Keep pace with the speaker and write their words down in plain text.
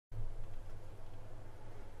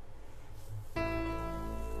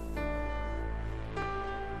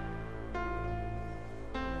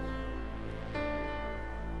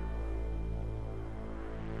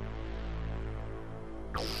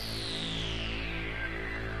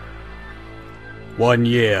1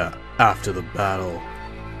 year after the battle.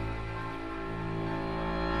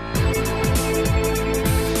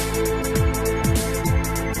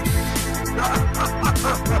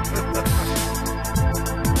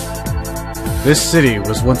 This city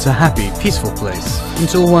was once a happy, peaceful place,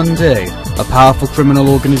 until one day, a powerful criminal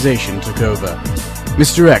organization took over.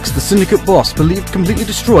 Mr. X, the syndicate boss, believed completely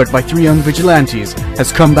destroyed by 3 young vigilantes,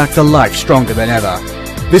 has come back to life stronger than ever.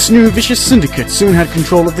 This new vicious syndicate soon had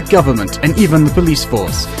control of the government and even the police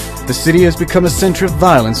force. The city has become a center of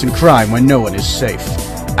violence and crime where no one is safe.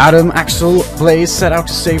 Adam, Axel, Blaze set out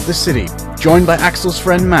to save the city, joined by Axel's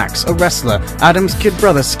friend Max, a wrestler, Adam's kid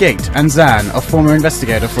brother Skate, and Zan, a former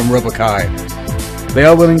investigator from Robokai. They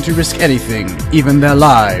are willing to risk anything, even their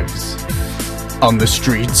lives, on the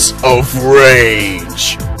streets of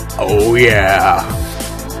Rage. Oh yeah.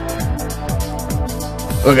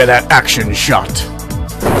 Look at that action shot.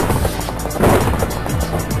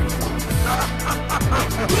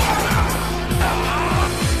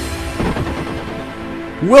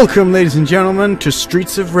 Welcome, ladies and gentlemen, to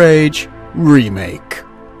Streets of Rage Remake.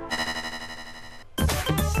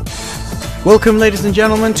 Welcome, ladies and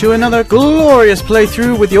gentlemen, to another glorious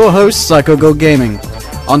playthrough with your host, PsychoGo Gaming.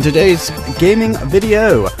 On today's gaming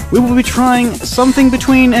video, we will be trying something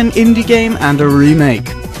between an indie game and a remake.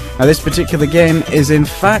 Now, this particular game is in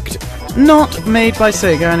fact not made by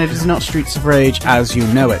Sega, and it is not Streets of Rage as you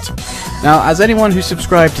know it. Now, as anyone who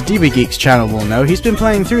subscribed to DB Geek's channel will know, he's been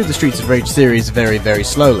playing through the Streets of Rage series very, very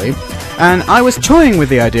slowly, and I was toying with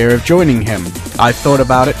the idea of joining him. I thought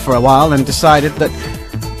about it for a while and decided that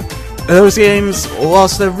those games,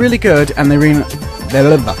 whilst they're really good and they're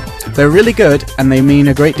really good and they mean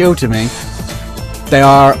a great deal to me, they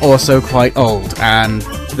are also quite old, and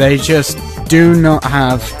they just do not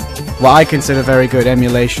have what I consider very good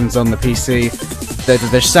emulations on the PC.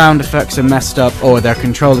 Their sound effects are messed up, or their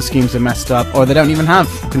controller schemes are messed up, or they don't even have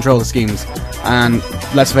controller schemes. And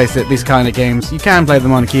let's face it, these kind of games, you can play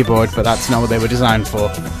them on a keyboard, but that's not what they were designed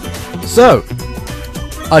for. So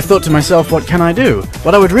I thought to myself, what can I do?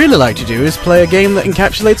 What I would really like to do is play a game that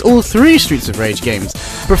encapsulates all 3 Streets of Rage games,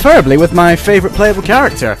 preferably with my favourite playable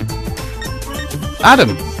character,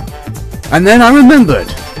 Adam. And then I remembered,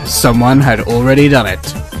 someone had already done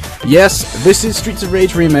it. Yes, this is Streets of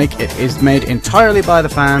Rage Remake. It is made entirely by the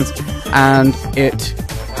fans, and it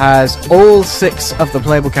has all 6 of the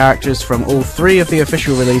playable characters from all 3 of the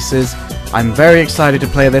official releases. I'm very excited to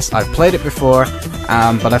play this. I've played it before,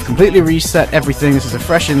 but I've completely reset everything. This is a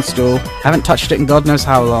fresh install. Haven't touched it in God knows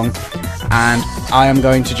how long, and I am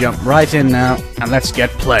going to jump right in now, and let's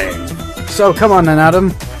get playing. So come on then,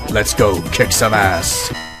 Adam. Let's go kick some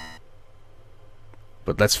ass.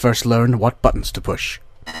 But let's first learn what buttons to push.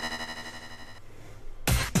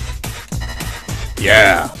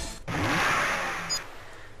 Yeah!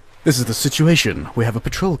 This is the situation. We have a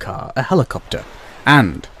patrol car, a helicopter,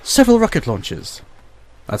 and several rocket launchers.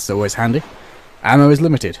 That's always handy. Ammo is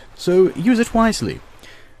limited, so use it wisely.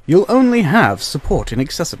 You'll only have support in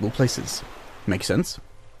accessible places. Make sense?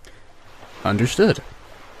 Understood.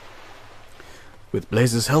 With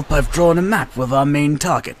Blaze's help, I've drawn a map with our main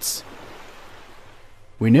targets.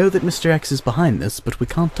 We know that Mr. X is behind this, but we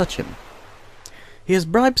can't touch him. He has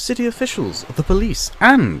bribed city officials, the police,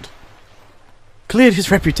 and cleared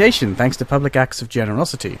his reputation thanks to public acts of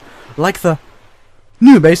generosity, like the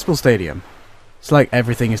new baseball stadium. It's like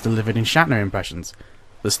everything is delivered in Shatner impressions.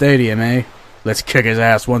 The stadium, eh? Let's kick his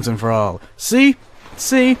ass once and for all. See?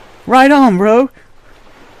 See? Right on, bro!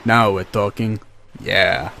 Now we're talking.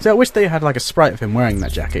 Yeah. So I wish they had like a sprite of him wearing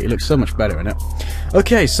that jacket. He looks so much better in it.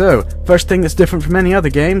 Okay, so first thing that's different from any other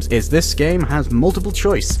games is this game has multiple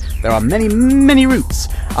choice. There are many routes.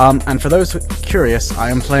 And for those curious,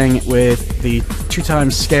 I am playing it with the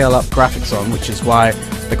 2x scale up graphics on, which is why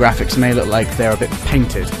the graphics may look like they're a bit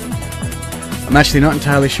painted. I'm actually not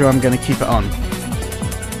entirely sure I'm going to keep it on.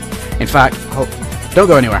 In fact, don't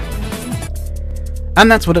go anywhere.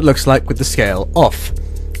 And that's what it looks like with the scale off.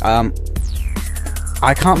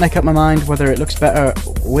 I can't make up my mind whether it looks better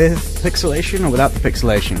with pixelation or without the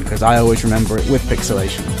pixelation, because I always remember it with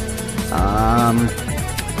pixelation.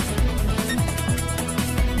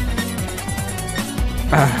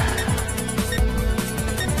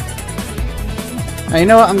 Now, you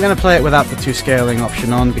know what? I'm going to play it without the 2 scaling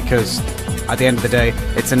option on, because at the end of the day,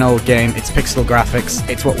 it's an old game, it's pixel graphics,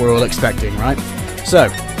 it's what we're all expecting, right? So,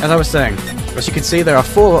 as I was saying, as you can see, there are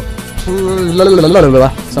 4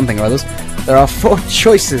 something or others. There are 4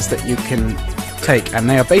 choices that you can take, and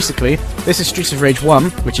they are basically, this is Streets of Rage 1,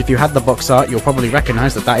 which if you had the box art, you'll probably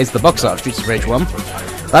recognise that that is the box art of Streets of Rage 1.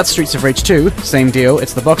 That's Streets of Rage 2, same deal,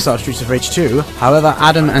 it's the box art of Streets of Rage 2. However,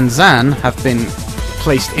 Adam and Zan have been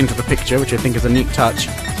placed into the picture, which I think is a neat touch.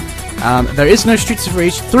 There is no Streets of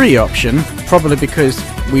Rage 3 option, probably because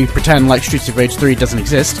we pretend like Streets of Rage 3 doesn't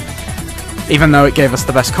exist. Even though it gave us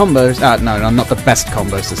the best combos, no, not the best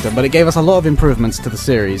combo system, but it gave us a lot of improvements to the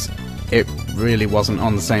series. It really wasn't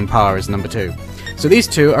on the same par as number 2. So these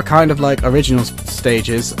two are kind of like original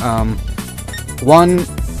stages. One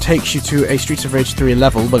takes you to a Streets of Rage 3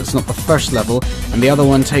 level, but it's not the first level, and the other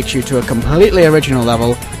one takes you to a completely original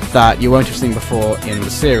level that you won't have seen before in the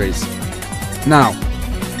series. Now,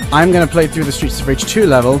 I'm going to play through the Streets of Rage 2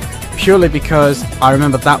 level, purely because I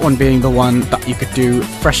remember that one being the one that you could do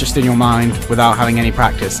freshest in your mind without having any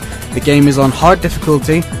practice. The game is on hard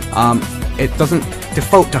difficulty. It doesn't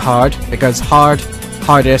default to hard. It goes hard,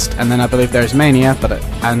 hardest, and then I believe there's Mania,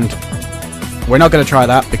 and we're not going to try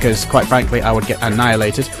that because, quite frankly, I would get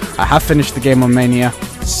annihilated. I have finished the game on Mania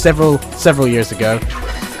several years ago,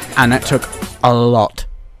 and it took a lot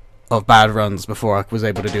of bad runs before I was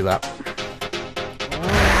able to do that.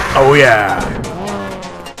 Oh yeah!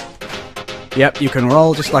 Yep, you can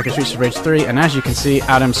roll just like a Streets of Rage 3, and as you can see,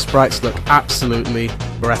 Adam's sprites look absolutely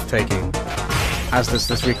breathtaking, as does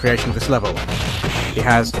this recreation of this level. He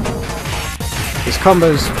has his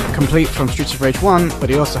combos complete from Streets of Rage 1, but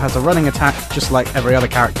he also has a running attack just like every other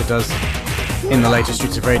character does in the later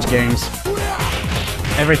Streets of Rage games.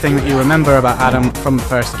 Everything that you remember about Adam from the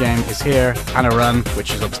first game is here, and a run,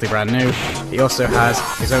 which is obviously brand new. He also has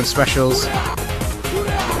his own specials.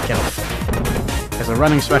 Get off. There's a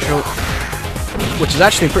running special, which is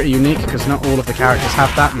actually pretty unique, because not all of the characters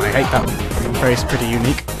have that, and I hate that phrase, pretty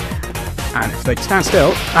unique. And if they stand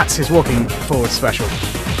still, that's his walking forward special.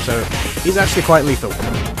 So, he's actually quite lethal.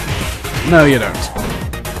 No, you don't.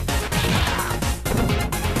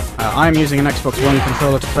 I'm using an Xbox One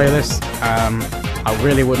controller to play this. I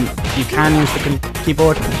really wouldn't... You can use the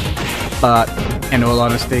keyboard, but in all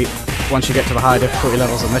honesty, once you get to the high difficulty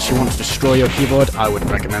levels, unless you want to destroy your keyboard, I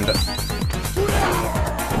wouldn't recommend it.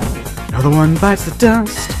 Another one bites the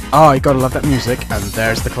dust. Oh, you gotta love that music, and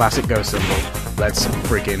there's the classic go symbol. Let's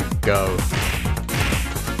freaking go.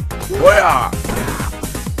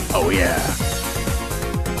 Oh yeah!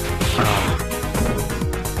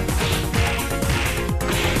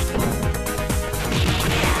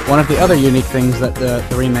 One of the other unique things that the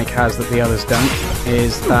remake has that the others don't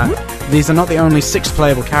is that these are not the only 6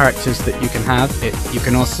 playable characters that you can have. You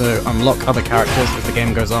can also unlock other characters as the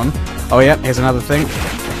game goes on. Oh yeah, here's another thing.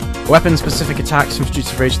 Weapon-specific attacks from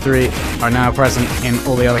Streets of Rage 3 are now present in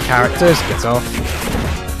all the other characters. Gets off.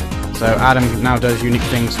 So Adam now does unique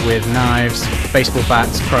things with knives, baseball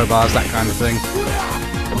bats, crowbars, that kind of thing.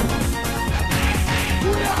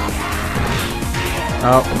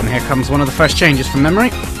 Oh, and here comes one of the first changes from memory.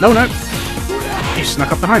 No, he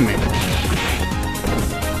snuck up behind me.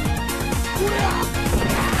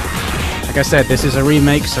 Like I said, this is a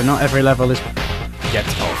remake, so not every level is... Get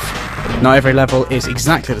off. Not every level is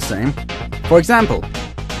exactly the same. For example,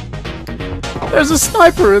 there's a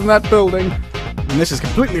sniper in that building, and this is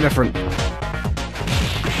completely different.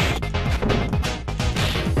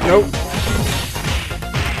 Nope.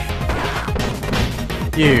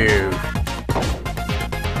 You.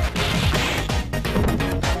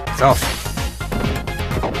 It's off.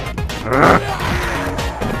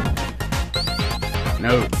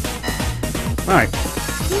 No. Right.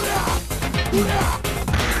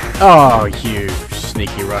 Oh, you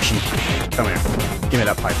sneaky Russian. Come here. Give me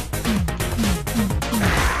that pipe.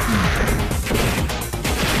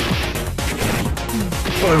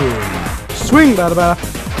 Boom. Swing, bada bada.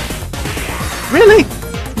 Really?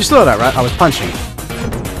 You saw that, right? I was punching.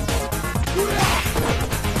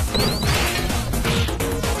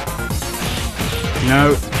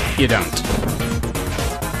 No, you don't.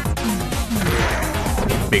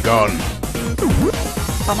 Be gone.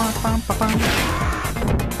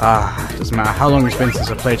 Doesn't matter how long it's been since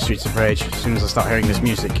I played Streets of Rage. As soon as I start hearing this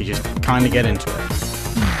music, you just kind of get into it.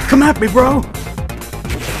 Come at me, bro!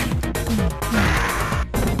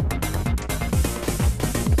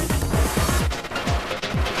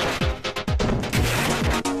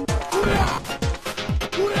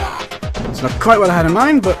 It's not quite what I had in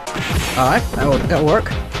mind, but alright, that'll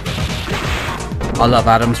work. I love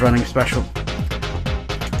Adam's running special.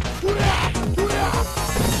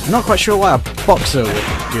 I'm not quite sure why a boxer would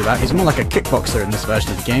do that. He's more like a kickboxer in this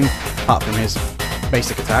version of the game, apart from his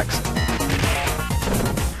basic attacks.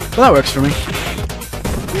 But that works for me.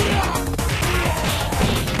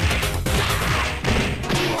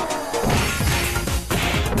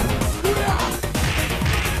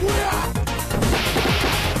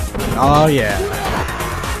 Oh yeah.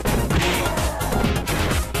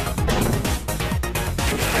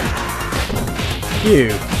 You.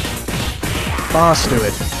 bar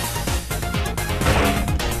steward.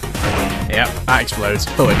 Yep, that explodes.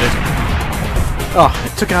 Thought it did. Oh,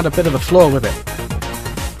 it took out a bit of the floor with it.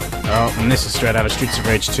 Oh, and this is straight out of Streets of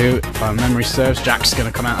Rage 2. If my memory serves, Jack's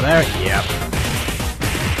gonna come out of there. Yep.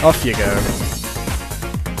 Off you go.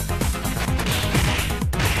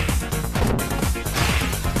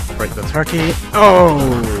 Break the turkey. Oh!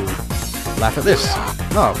 Laugh at this.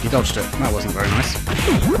 Oh, you dodged it. That wasn't very nice.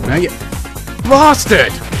 No, you...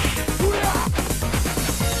 Bastard!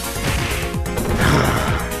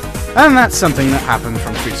 And that's something that happened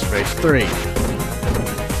from Streets of Rage 3.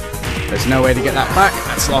 There's no way to get that back.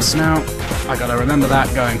 That's lost now. I gotta remember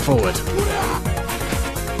that going forward.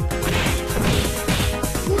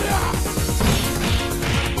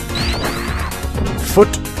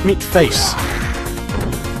 Foot meet face.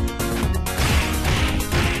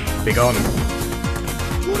 Be gone.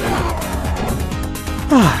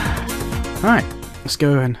 Alright, let's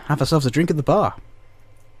go and have ourselves a drink at the bar.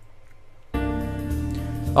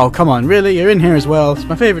 Oh, come on, really? You're in here as well? It's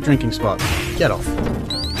my favourite drinking spot. Get off.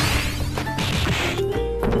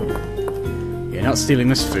 You're not stealing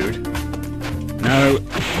this food. No.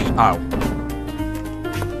 Ow.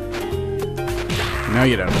 No,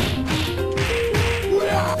 you don't.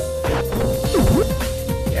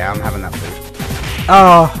 Yeah, I'm having that food.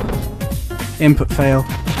 Oh! Input fail.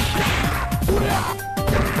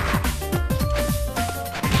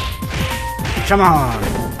 Come on!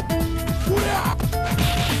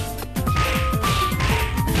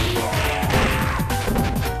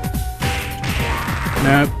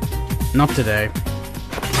 Nope, not today.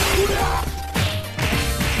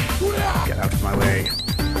 Get out of my way.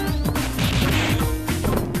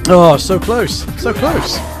 Oh, so close! So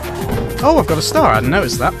close! Oh, I've got a star, I hadn't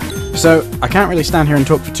noticed that. So, I can't really stand here and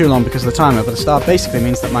talk for too long because of the timer, but a star basically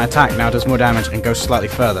means that my attack now does more damage and goes slightly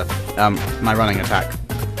further. My running attack.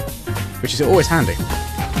 Which is always handy.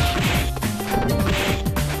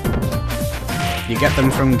 You get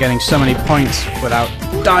them from getting so many points without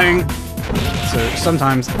dying. So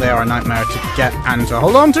sometimes they are a nightmare to get and to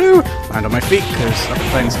hold on to. Land on my feet, because I've been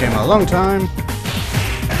playing this game a long time.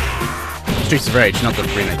 Streets of Rage, not the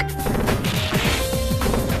remake.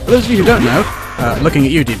 For those of you who don't know, looking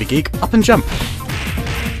at you, DB Geek, up and jump.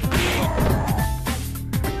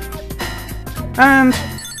 And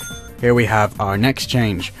here we have our next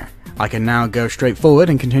change. I can now go straight forward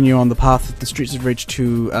and continue on the path of the Streets of Rage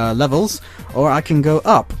 2 levels, or I can go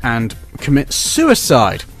up and commit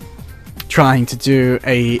suicide, trying to do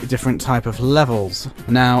a different type of levels.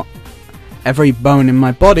 Now, every bone in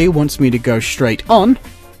my body wants me to go straight on,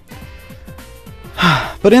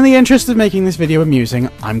 but in the interest of making this video amusing,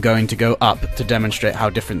 I'm going to go up to demonstrate how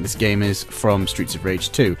different this game is from Streets of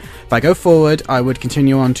Rage 2. If I go forward, I would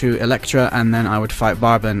continue on to Electra, and then I would fight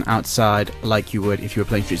Barben outside like you would if you were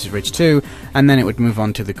playing Streets of Rage 2, and then it would move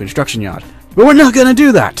on to the construction yard. But we're not going to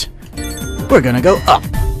do that! We're going to go up!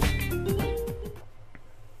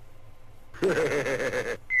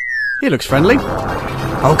 He looks friendly.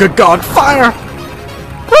 Oh good god, fire!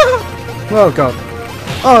 Oh god.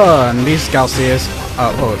 Oh, and these Galciers.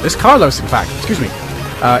 Oh, this Carlos, in fact, excuse me,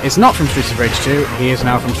 is not from Streets of Rage 2, he is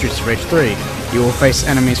now from Streets of Rage 3. You will face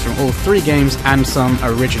enemies from all 3 games and some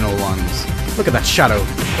original ones. Look at that shadow.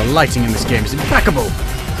 The lighting in this game is impeccable.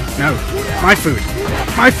 No, my food.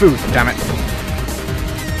 My food, damn it.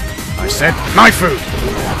 I said my food.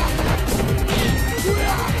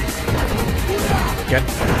 Get...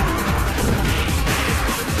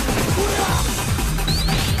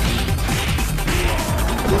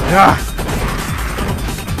 Ah.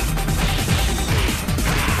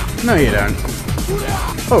 No, you don't.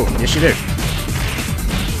 Oh, yes you do.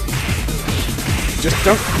 Just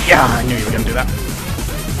don't... Yeah, I knew you were going to do that.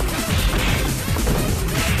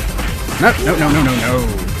 No, no, no, no, no, no.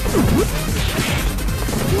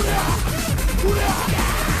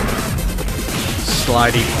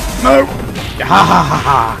 Slidey. No! Ha ha ha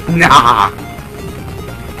ha! Nah!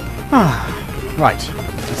 Ah, right.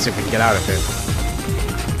 Let's see if we can get out of here.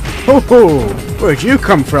 Ho ho! Where'd you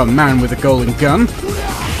come from, man with a golden gun?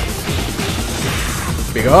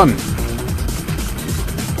 Be gone!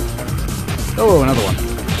 Oh, another one.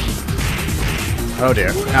 Oh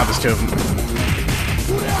dear, now there's 2 of them.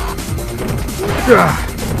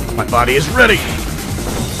 Ugh, my body is ready!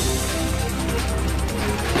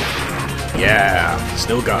 Yeah,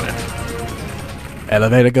 still got it.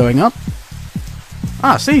 Elevator going up.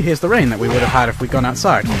 Ah, see, here's the rain that we would have had if we'd gone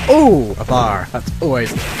outside. Oh, a bar. That's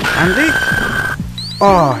always handy.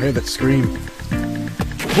 Oh, I hear that scream.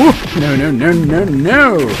 Ooh, no, no, no, no,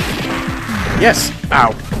 no. Yes.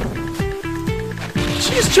 Ow. Did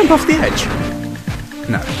she just jump off the edge?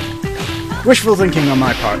 No. Wishful thinking on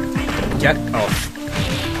my part. Get off.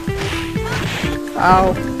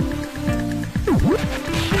 Ow.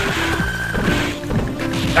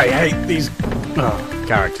 I hate these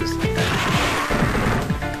characters.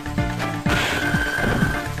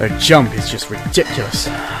 Their jump is just ridiculous.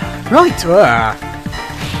 Right!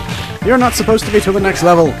 You're not supposed to be to the next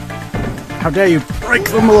level. How dare you break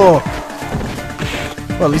the law!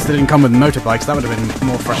 Well, at least they didn't come with motorbikes. That would have been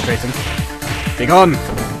more frustrating. Be gone!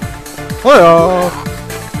 Hello!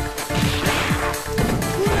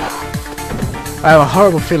 I have a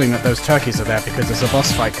horrible feeling that those turkeys are there because there's a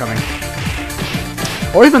boss fight coming.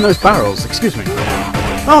 Or even those barrels, excuse me.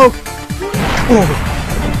 Oh!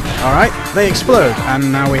 Alright, they explode,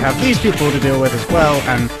 and now we have these people to deal with as well,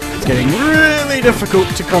 and it's getting really difficult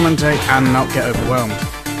to commentate and not get overwhelmed.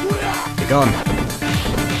 Be gone.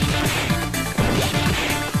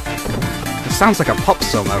 It sounds like a pop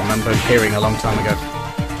song I remember hearing a long time ago.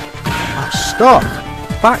 Oh, stop!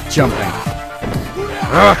 Back jumping!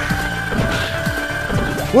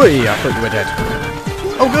 Whee! I thought you were dead.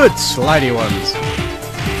 Oh good! Slidey ones!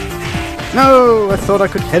 No! I thought I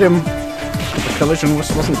could hit him. The collision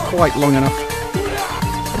wasn't quite long enough.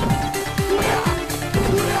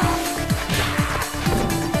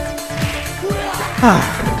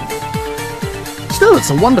 Still, it's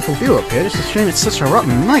a wonderful view up here. It's a shame it's such a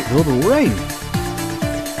rotten night with all the rain.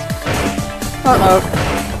 Uh-oh.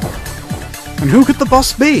 And who could the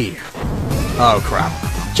boss be? Oh crap.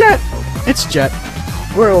 Jet! It's Jet.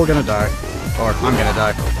 We're all gonna die. Or I'm gonna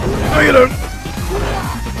die. No you don't!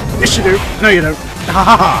 Yes you do! No you don't! Ha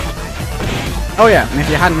ha ha! Oh yeah, and if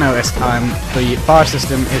you hadn't noticed, the bar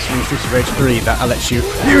system is from Streets of Rage 3 that lets you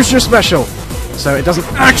use your special! So it doesn't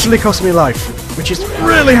actually cost me life, which is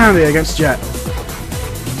really handy against Jet.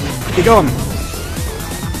 Be gone!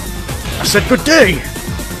 I said good day!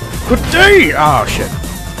 Good day! Oh shit.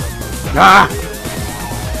 Ah!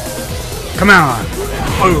 Come on!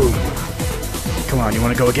 Boom! Come on, you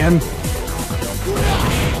wanna go again?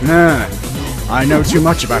 Nah. I know too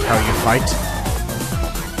much about how you fight.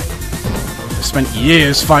 I spent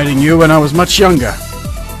years fighting you when I was much younger.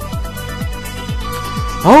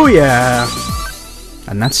 Oh yeah!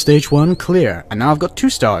 And that's stage 1 clear. And now I've got 2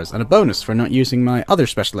 stars and a bonus for not using my other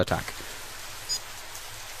special attack.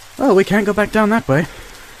 Well, we can't go back down that way.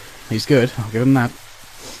 He's good, I'll give him that.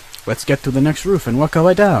 Let's get to the next roof and work our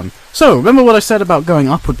way down. So, remember what I said about going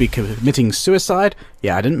up would be committing suicide?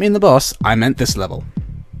 Yeah, I didn't mean the boss, I meant this level.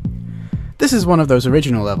 This is one of those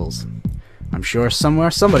original levels. I'm sure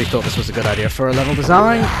somewhere somebody thought this was a good idea for a level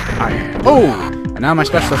design. Oh! And now my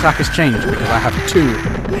special attack has changed because I have 2...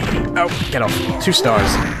 Oh, get off. 2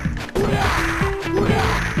 stars.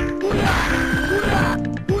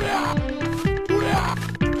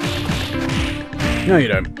 No you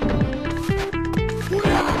don't.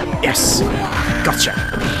 Yes! Gotcha!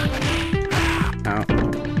 Now...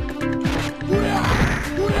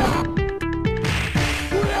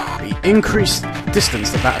 the increased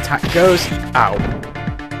distance that attack goes... Ow!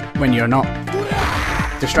 When you're not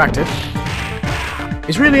distracted...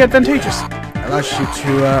 is really advantageous. It allows you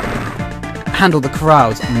to handle the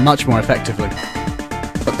crowds much more effectively.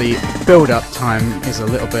 But the build-up time is a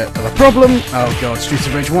little bit of a problem. Oh god, Streets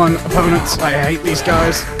of Rage 1 opponents, I hate these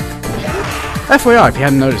guys. FYI, if you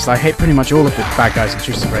hadn't noticed, I hate pretty much all of the bad guys in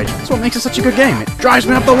Streets of Rage. That's what makes it such a good game. It drives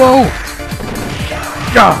me up the wall!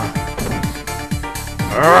 Gah!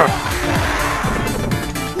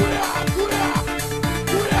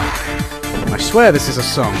 I swear this is a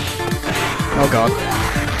song. Oh god.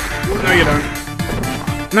 No you don't.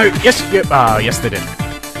 No, yes, you... Ah, yes they did.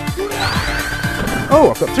 Oh,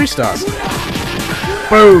 I've got 3 stars.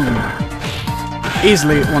 Boom!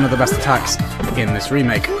 Easily one of the best attacks in this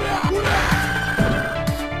remake.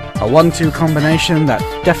 A 1-2 combination that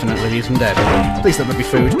definitely leaves him dead. Please let there be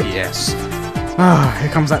food. Yes. Ah,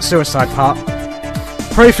 here comes that suicide part.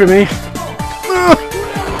 Pray for me.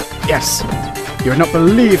 Yes. You would not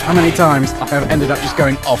believe how many times I have ended up just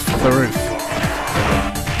going off the roof.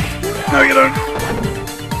 No, you don't.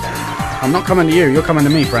 I'm not coming to you. You're coming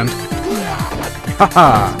to me, friend.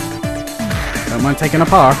 Haha. Don't mind taking a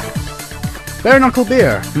par. Bare Knuckle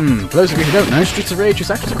Beer. For those of you who don't know, Streets of Rage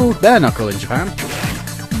is actually called Bare Knuckle in Japan.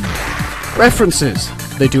 References.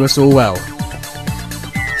 They do us all well.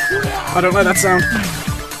 I don't like that sound.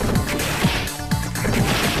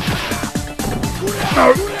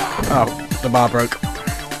 No. Oh, the bar broke.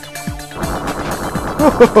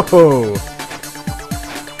 Ho-ho-ho-ho.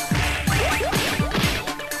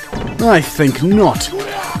 I think not.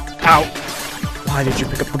 Ow. Why did you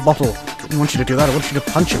pick up the bottle? I didn't want you to do that, I want you to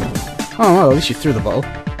punch him. Oh, well, at least you threw the bottle.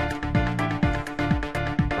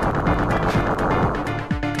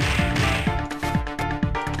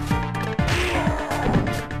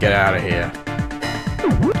 Get out of here.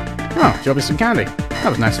 Oh, job is some candy. That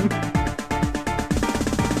was nice of him.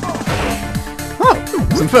 Oh,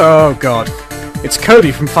 some food. Oh god. It's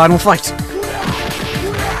Cody from Final Fight.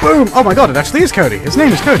 Boom! Oh my god, it actually is Cody. His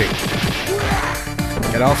name is Cody.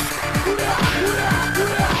 Get off.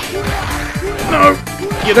 No,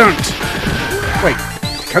 you don't. Wait,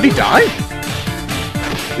 did Cody die?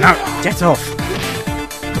 No, get off.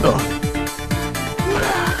 Ugh.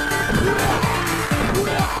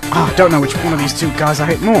 Oh, I don't know which one of these two guys I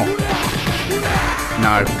hate more.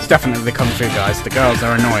 No, it's definitely the Kung Fu guys. The girls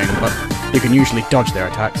are annoying, but you can usually dodge their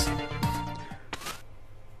attacks.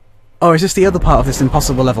 Oh, is this the other part of this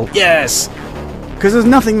impossible level? Yes! Because there's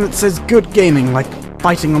nothing that says good gaming like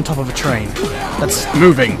fighting on top of a train. That's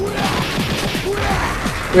moving.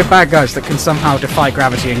 We're bad guys that can somehow defy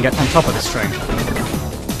gravity and get on top of this train.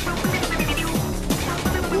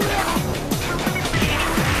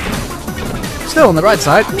 Still on the right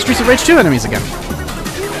side, Streets of Rage 2 enemies again.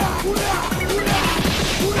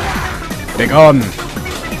 Big on!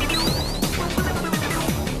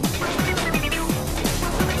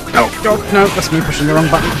 Oh, God, no, that's me pushing the wrong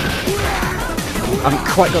button. I haven't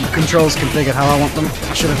quite got the controls configured how I want them.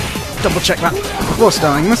 I should have double-checked that before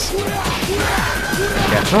starting this.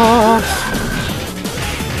 Get off!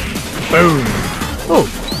 Boom! Oh,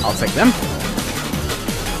 I'll take them.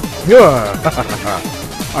 Yeah.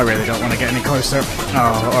 I really don't want to get any closer.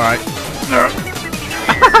 Oh, alright.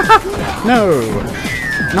 No!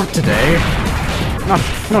 Not today.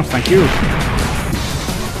 No, thank you.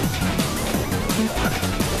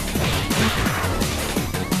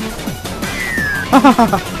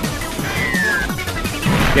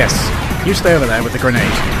 Yes, you stay over there with the grenade.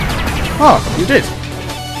 Oh, you did.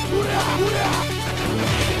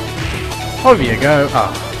 Over you go.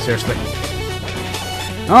 Oh, seriously.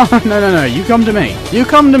 Oh, no, you come to me. You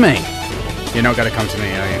come to me. You're not going to come to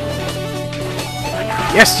me, are you?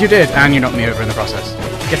 Yes, you did, and you knocked me over in the process.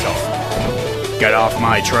 Get off. Get off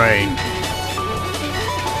my train.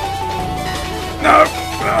 No!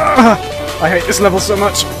 I hate this level so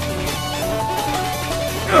much.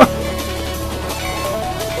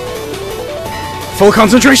 Full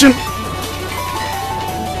concentration!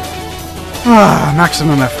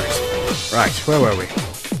 Maximum effort. Right, where were we?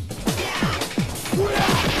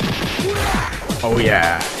 Oh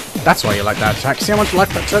yeah. That's why you like that attack. See how much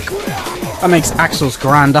life that took? That makes Axel's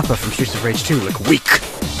grand upper from Streets of Rage 2 look weak.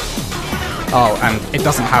 Oh, and it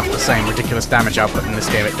doesn't have the same ridiculous damage output in this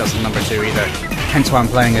game it does in number 2 either. Hence why I'm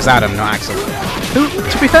playing as Adam, not Axel. Who,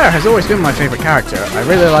 to be fair, has always been my favourite character. I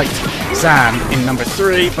really liked Zan in number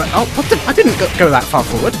 3, but oh, I didn't go that far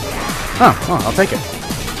forward. Oh, well, I'll take it.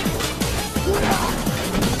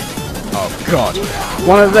 Oh god.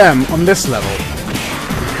 One of them on this level.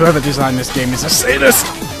 Whoever designed this game is a sadist!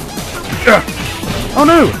 Ugh. Oh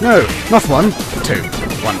no, not 1, 2.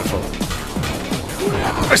 Wonderful.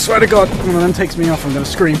 I swear to god, one of them takes me off, I'm gonna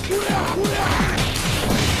scream.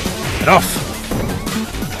 Get off!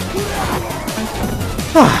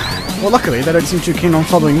 Well, luckily, they don't seem too keen on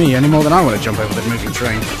following me any more than I want to jump over the moving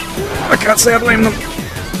train. I can't say I blame them.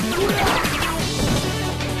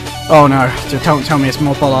 Oh no, don't tell me it's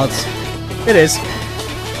more bollards. It is.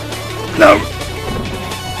 No!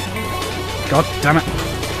 God damn it.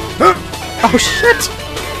 Oh shit!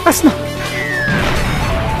 That's not...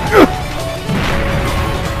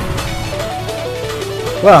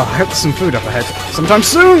 Well, I hope there's some food up ahead. Sometime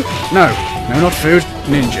soon! No, not food.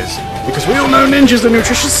 Ninjas. Because we all know ninjas are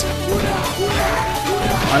nutritious.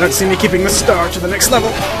 I don't see me keeping the star to the next level.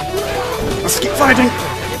 Let's keep fighting.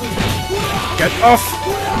 Get off!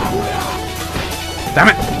 Damn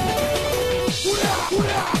it!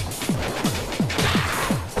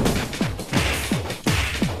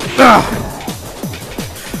 Ah!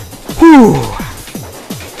 Whew!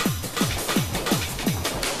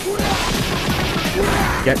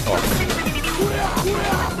 Get off.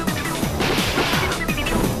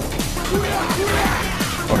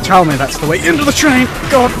 Oh, tell me that's the way into the train!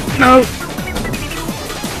 God, no!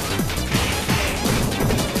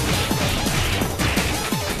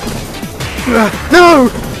 No!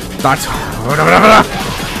 That's...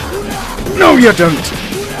 No, you don't!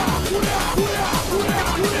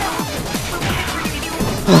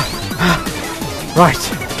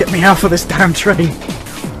 Right, get me out of this damn train!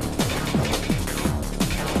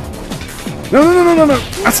 No,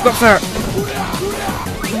 that's not fair!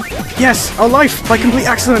 Yes, our life, by complete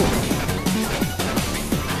accident!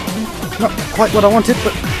 Not quite what I wanted,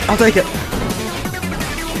 but I'll take it.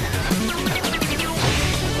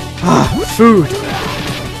 Food!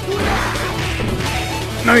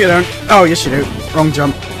 No you don't. Oh, yes you do. Wrong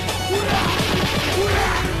jump.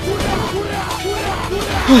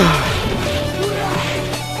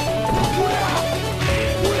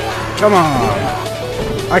 Come on!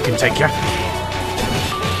 I can take ya.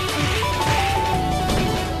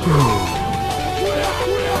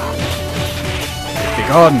 Be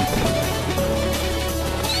gone!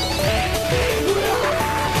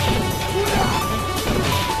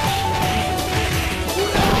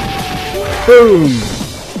 Boom!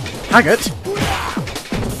 Haggart?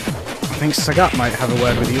 I think Sagat might have a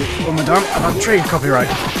word with you, oh madame, about trade copyright.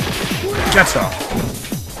 Get off!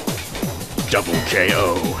 Double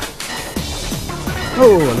KO.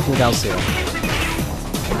 Oh, a little Galciel.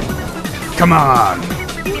 Come on!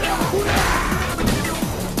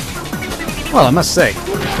 Well, I must say,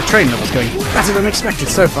 the train level's going better than expected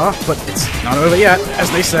so far, but it's not over yet, as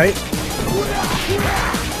they say.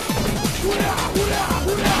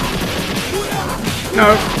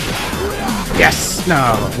 No. Yes.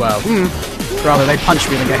 No. Well, rather they punch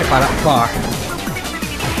me than get hit by that bar.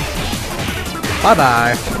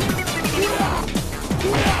 Bye-bye.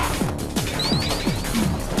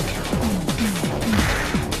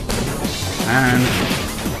 And...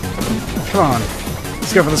 come on.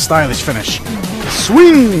 Let's go for the stylish finish.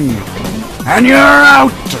 Swing! And you're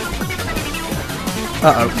out!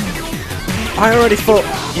 Uh-oh. I already fought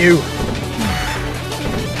you.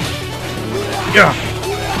 Yeah.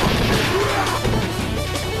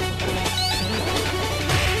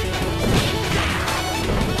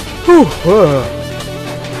 Whew.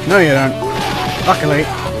 No, you don't. Luckily,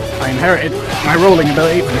 I inherited my rolling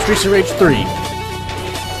ability from Streets of Rage 3.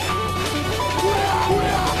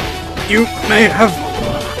 You may have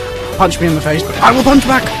punched me in the face, but I will punch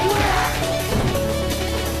back!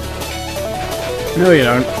 No, you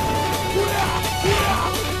don't.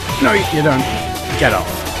 No, you don't. Get off.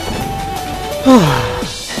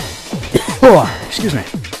 Oh, excuse me.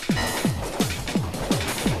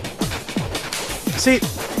 See,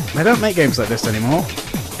 they don't make games like this anymore.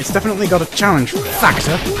 It's definitely got a challenge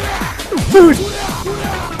factor. Food!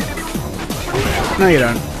 No, you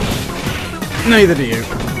don't. Neither do you.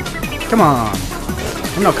 Come on.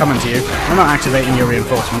 I'm not coming to you. I'm not activating your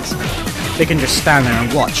reinforcements. They can just stand there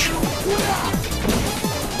and watch.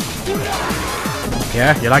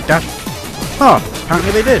 Yeah, you like that? Oh,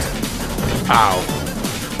 apparently they did. Ow.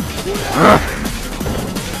 Ugh.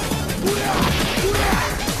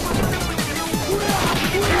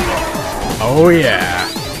 Oh yeah.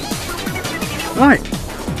 Right.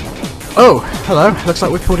 Oh, hello. Looks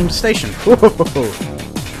like we've pulled into station. Whoa.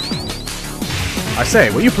 I say,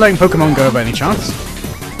 were you playing Pokemon Go by any chance?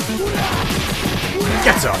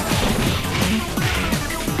 Get up.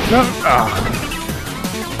 No.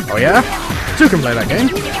 Oh yeah? Two can play that game.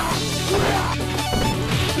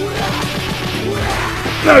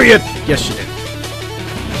 No, you... yes, you did.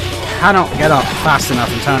 Cannot get up fast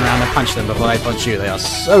enough and turn around and punch them before they punch you. They are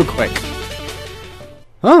so quick.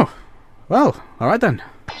 Oh. Well, alright then.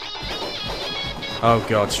 Oh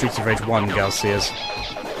god, Streets of Rage 1 Galciers.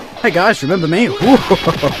 Hey guys, remember me?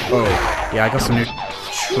 Whoa. Yeah, I got some new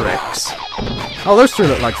tricks. Oh, those two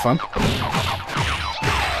look like fun.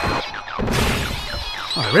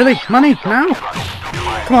 Oh, really? Money? Now?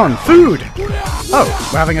 Come on, food! Oh,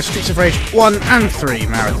 we're having a Streets of Rage 1 and 3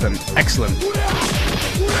 marathon. Excellent.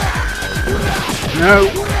 No,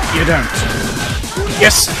 you don't.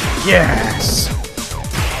 Yes! Yes!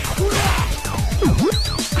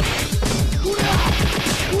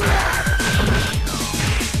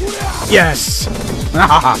 Yes!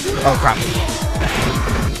 Oh, crap.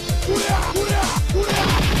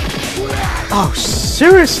 Oh,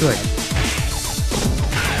 seriously?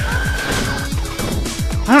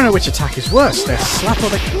 I don't know which attack is worse, their slap or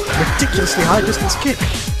the ridiculously high distance kick.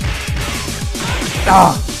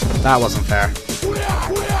 Ah, oh, that wasn't fair.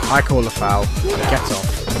 I call a foul. Get off.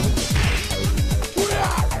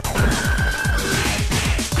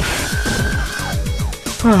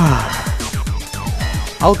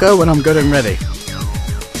 I'll go when I'm good and ready.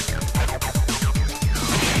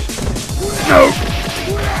 No!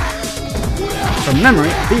 From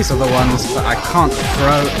memory, these are the ones that I can't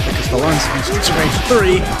throw because the ones in Streets of Rage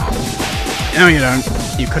 3... no, you don't.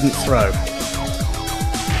 You couldn't throw.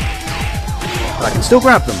 But I can still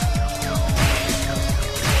grab them.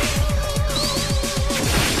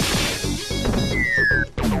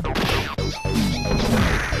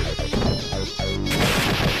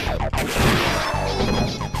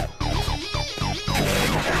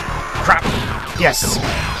 Crap! Yes!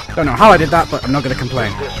 Don't know how I did that, but I'm not going to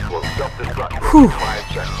complain. Whew!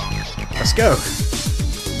 Let's go.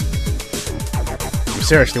 I'm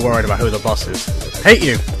seriously worried about who the boss is. Hate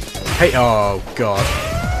you! Hate- oh god.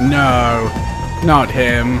 No. Not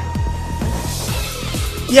him.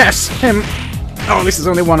 Yes! Him! Oh, at least there's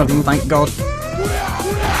only one of them, thank God.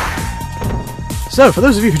 So, for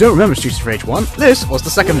those of you who don't remember Streets of Rage 1, this was the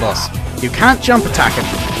second boss. You can't jump attack him.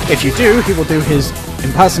 If you do, he will do his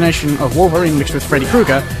impersonation of Wolverine mixed with Freddy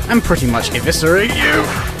Krueger and pretty much eviscerate you.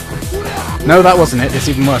 No, that wasn't it. It's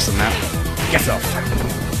even worse than that. Get off.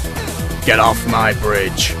 Get off my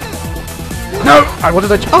bridge. No! What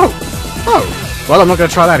did I... Oh! Oh! Well, I'm not going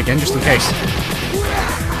to try that again, just in case.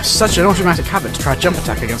 Such an automatic habit to try a jump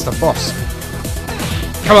attack against a boss.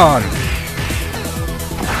 Come on!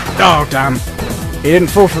 Oh, damn. He didn't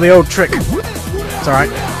fall for the old trick. It's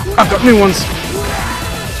alright. I've got new ones.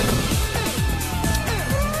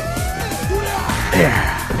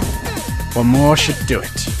 Yeah. One more should do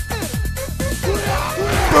it.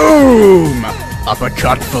 Boom!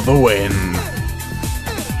 Uppercut for the win.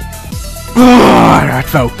 Oh, that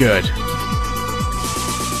felt good.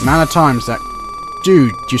 The amount of times that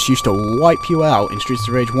dude just used to wipe you out in Streets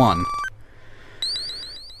of Rage 1.